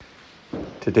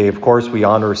Today, of course, we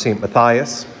honor St.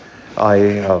 Matthias.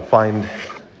 I find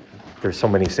there's so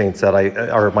many saints that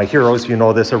are my heroes. You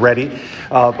know this already.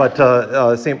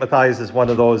 But St. Matthias is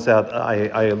one of those that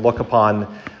I look upon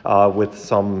with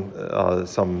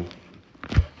some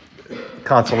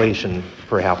consolation,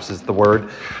 perhaps is the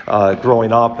word.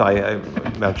 Growing up, I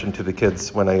mentioned to the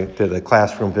kids when I did a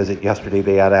classroom visit yesterday,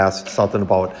 they had asked something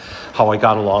about how I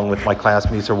got along with my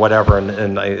classmates or whatever,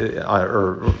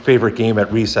 or favorite game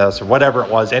at recess or whatever it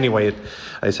was. Anyway,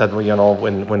 I said, well,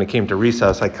 when it came to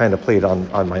recess, I kind of played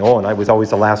on my own. I was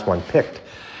always the last one picked.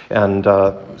 And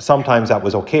sometimes that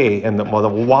was okay. And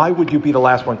why would you be the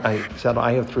last one? I said,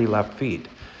 I have 3 left feet.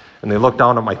 And they looked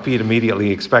down at my feet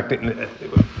immediately, expecting,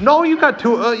 no, you got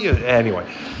 2.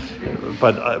 Anyway,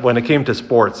 but when it came to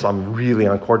sports, I'm really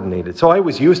uncoordinated. So I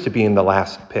was used to being the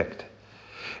last picked.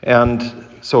 And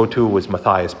so too was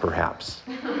Matthias, perhaps.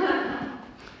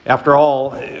 After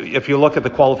all, if you look at the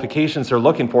qualifications they're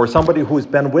looking for, somebody who's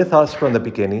been with us from the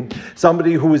beginning,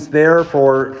 somebody who was there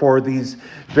for these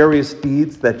various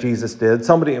deeds that Jesus did,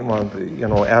 somebody,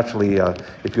 actually,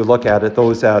 if you look at it,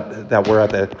 those that were at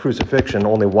the crucifixion,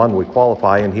 only one would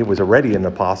qualify, and he was already an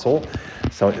apostle,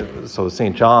 so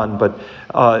St. John, but,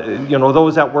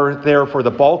 those that were there for the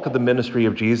bulk of the ministry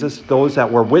of Jesus, those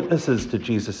that were witnesses to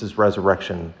Jesus'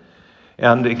 resurrection,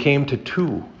 and it came to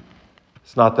 2.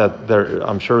 It's not that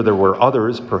I'm sure there were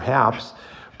others, perhaps,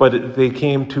 but they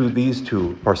came to these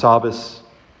 2, Barsabbas,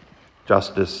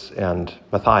 Justus, and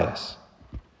Matthias.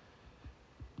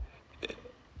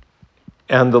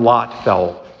 And the lot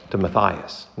fell to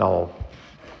Matthias. Now,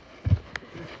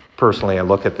 personally, I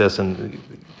look at this and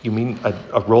you mean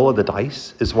a roll of the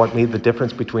dice is what made the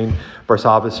difference between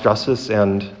Barsabbas, Justus,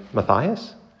 and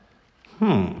Matthias?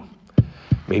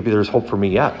 Maybe there's hope for me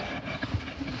yet.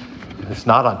 It's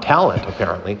not on talent,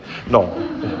 apparently. No.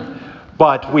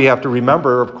 But we have to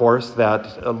remember, of course, that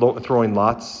throwing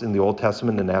lots in the Old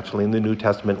Testament and actually in the New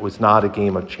Testament was not a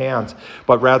game of chance,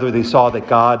 but rather they saw that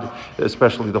God,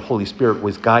 especially the Holy Spirit,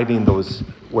 was guiding those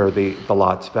where the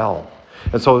lots fell.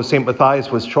 And so St.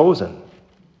 Matthias was chosen.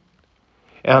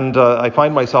 And I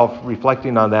find myself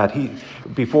reflecting on that.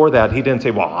 Before that, he didn't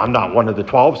say, well, I'm not one of the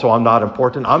 12, so I'm not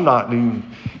important.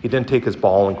 He didn't take his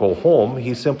ball and go home.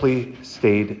 He simply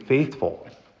stayed faithful.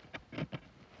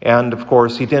 And, of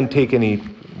course, he didn't take any,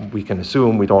 we can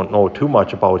assume, we don't know too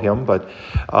much about him, but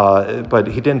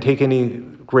he didn't take any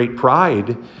great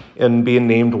pride in being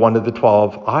named one of the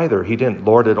 12 either. He didn't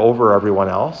lord it over everyone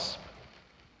else.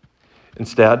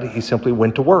 Instead, he simply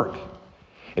went to work.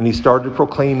 And he started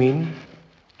proclaiming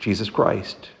Jesus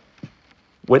Christ,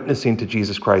 witnessing to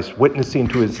Jesus Christ, witnessing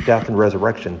to his death and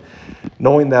resurrection,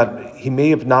 knowing that he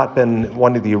may have not been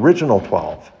one of the original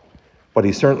 12, but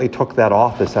he certainly took that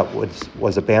office that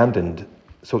was abandoned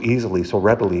so easily, so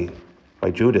readily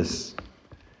by Judas.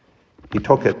 He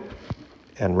took it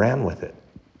and ran with it.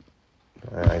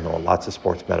 I know lots of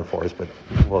sports metaphors, but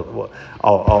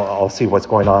I'll see what's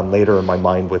going on later in my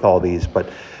mind with all these,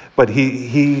 But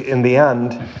he, in the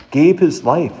end, gave his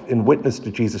life in witness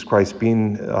to Jesus Christ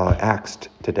being axed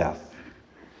to death.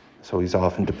 So he's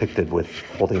often depicted with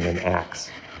holding an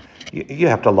axe. You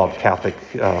have to love Catholic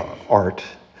art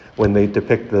when they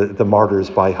depict the martyrs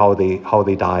by how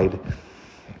they died.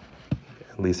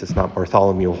 At least it's not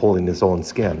Bartholomew holding his own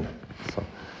skin, so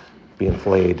being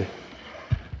flayed.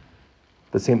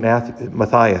 But St.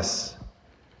 Matthias,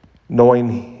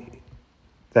 knowing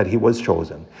that he was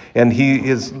chosen. And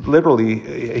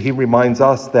he reminds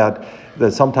us that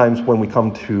sometimes when we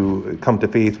come to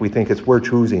faith, we think we're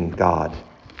choosing God.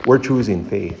 We're choosing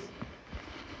faith.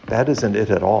 That isn't it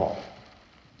at all.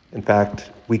 In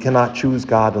fact, we cannot choose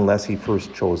God unless he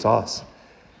first chose us.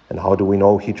 And how do we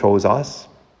know he chose us?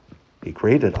 He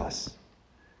created us.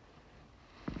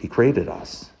 He created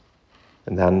us.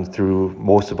 And then through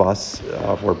most of us,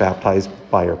 we're baptized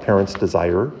by our parents'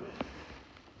 desire.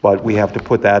 But we have to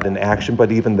put that in action.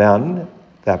 But even then,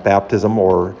 that baptism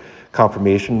or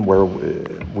confirmation where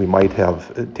we might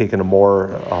have taken a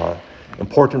more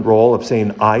important role of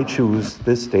saying, I choose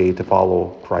this day to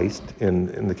follow Christ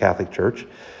in the Catholic Church.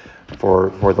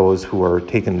 For those who are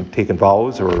taken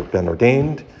vows or been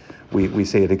ordained, we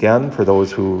say it again. For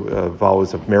those who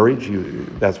vows of marriage,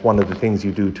 that's one of the things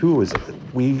you do too, is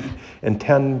we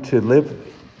intend to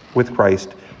live with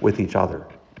Christ with each other,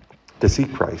 to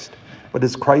seek Christ. But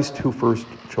it's Christ who first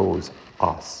chose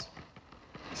us.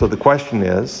 So the question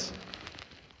is,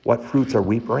 what fruits are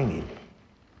we bringing?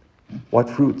 What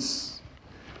fruits?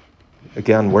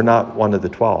 Again, we're not one of the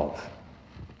 12.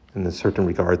 In a certain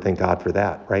regard, thank God for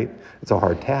that, right? It's a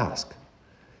hard task.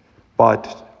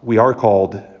 But we are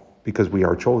called because we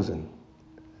are chosen.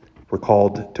 We're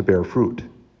called to bear fruit.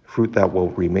 fruit that will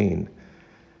remain.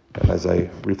 And as I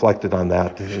reflected on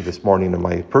that this morning in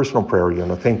my personal prayer,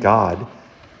 thank God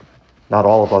not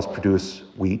all of us produce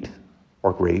wheat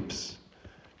or grapes.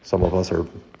 Some of us are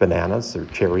bananas or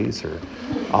cherries or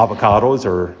avocados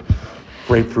or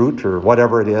grapefruit or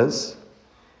whatever it is.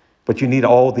 But you need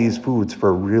all these foods for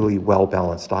a really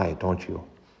well-balanced diet, don't you?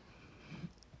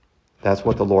 That's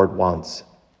what the Lord wants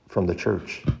from the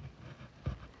church.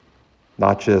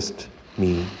 Not just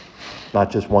me, not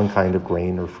just one kind of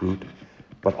grain or fruit,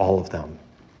 but all of them.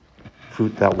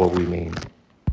 Fruit that will remain.